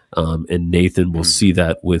 And Nathan will see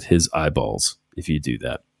that with his eyeballs if you do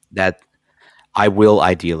that. That I will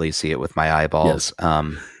ideally see it with my eyeballs.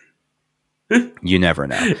 Yes. You never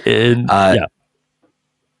know. And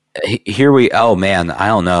here oh man, I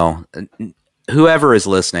don't know. Whoever is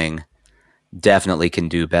listening definitely can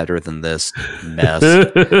do better than this mess.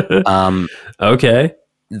 Okay.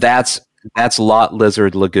 That's Lot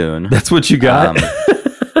Lizard Lagoon. That's what you got.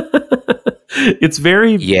 It's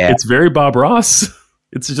very Bob Ross.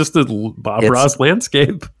 It's just a Bob Ross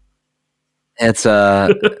landscape. It's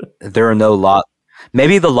there are no lot.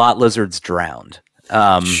 Maybe the lot lizards drowned.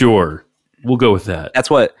 Sure, we'll go with that. That's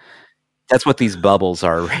what these bubbles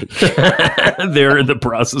are right here. They're in the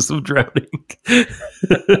process of drowning.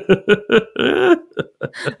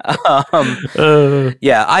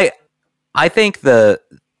 I think the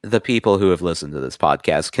people who have listened to this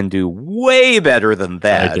podcast can do way better than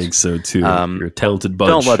that. I think so too. You're a talented bunch.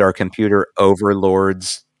 Don't let our computer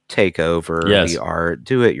overlords take over the art.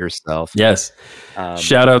 Do it yourself. Yes.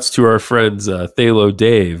 Shout outs to our friends Thalo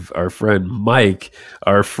Dave, our friend Mike,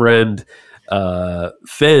 our friend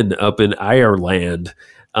Finn up in Ireland,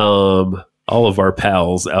 all of our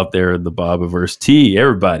pals out there in the Bobiverse.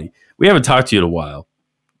 Everybody. We haven't talked to you in a while.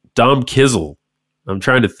 Dom Kizzle. I'm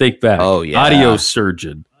trying to think back. Oh, yeah. Audio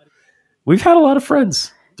Surgeon. We've had a lot of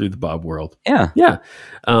friends through the Bob world. Yeah. Yeah.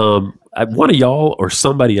 One of y'all or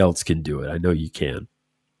somebody else can do it. I know you can.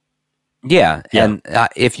 Yeah. And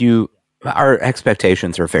our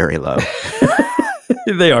expectations are very low.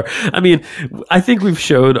 They are. I mean, I think we've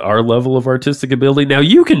showed our level of artistic ability. Now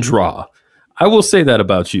you can draw. I will say that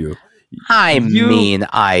about you.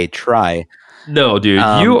 I try. No, dude.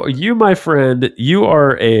 You, my friend,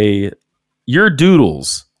 your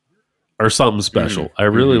doodles are something special. I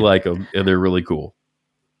really like them, and they're really cool.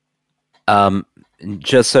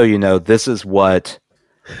 Just so you know, this is what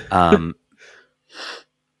the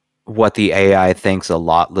AI thinks a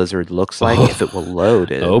lot lizard looks like if it will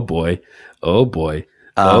load it. Oh boy.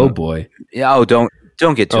 Yeah, don't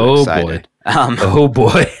get too excited. Oh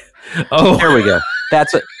boy. Oh, there we go.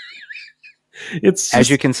 That's it. It's as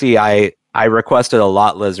you can see, I requested a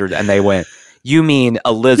lot lizard, and they went, "You mean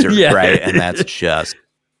a lizard, right?" And that's just.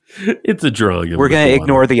 It's a drawing. We're going to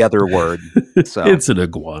ignore the other word. So it's an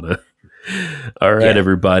iguana. All right,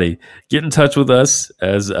 everybody. Get in touch with us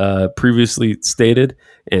as previously stated.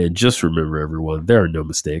 And just remember, everyone, there are no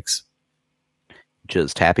mistakes.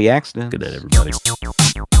 Just happy accidents. Good night, everybody.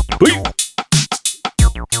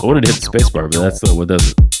 I wanted to hit the space bar, but that's not what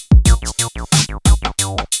does it.